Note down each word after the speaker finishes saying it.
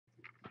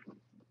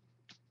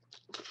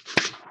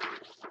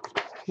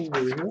Here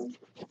we go.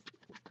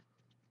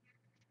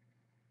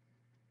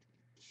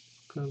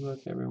 Good luck,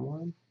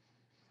 everyone.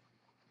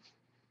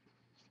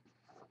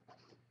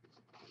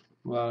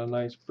 A lot of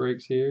nice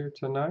breaks here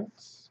tonight.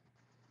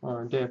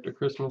 Our day after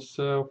Christmas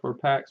sale for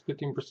packs,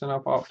 15%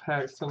 off all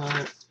packs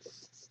tonight.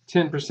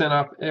 10%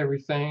 off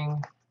everything.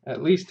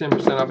 At least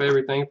 10% off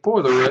everything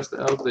for the rest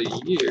of the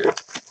year.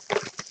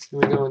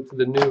 We go into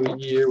the new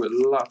year with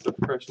lots of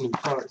fresh new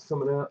products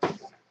coming out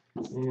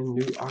and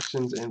new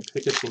auctions and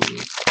picketing.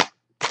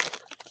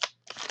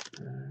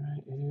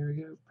 Alright, here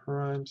we go.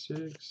 Prime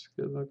Sigs.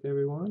 Good luck,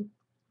 everyone.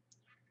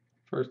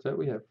 First up,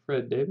 we have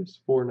Fred Davis,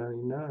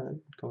 $4.99,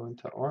 going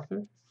to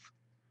Arthur.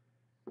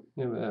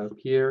 We have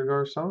Pierre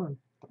Garçon,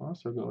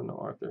 also going to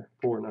Arthur,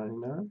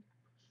 $4.99.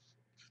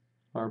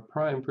 Our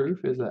prime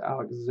proof is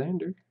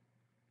Alexander.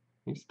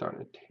 He's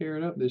starting to tear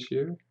it up this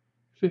year,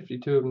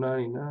 52 of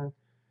 99.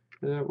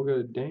 Then we'll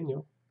go to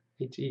Daniel,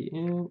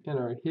 HEN, and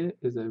our hit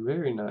is a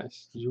very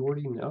nice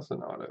Jordy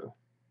Nelson auto.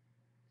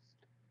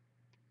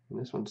 And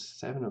this one's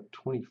 7 of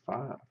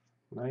 25.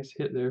 Nice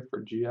hit there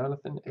for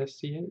Jonathan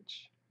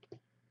SCH.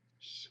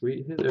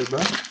 Sweet hit there,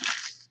 bud.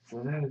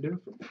 Well, that'll do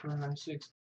it for Prime 6.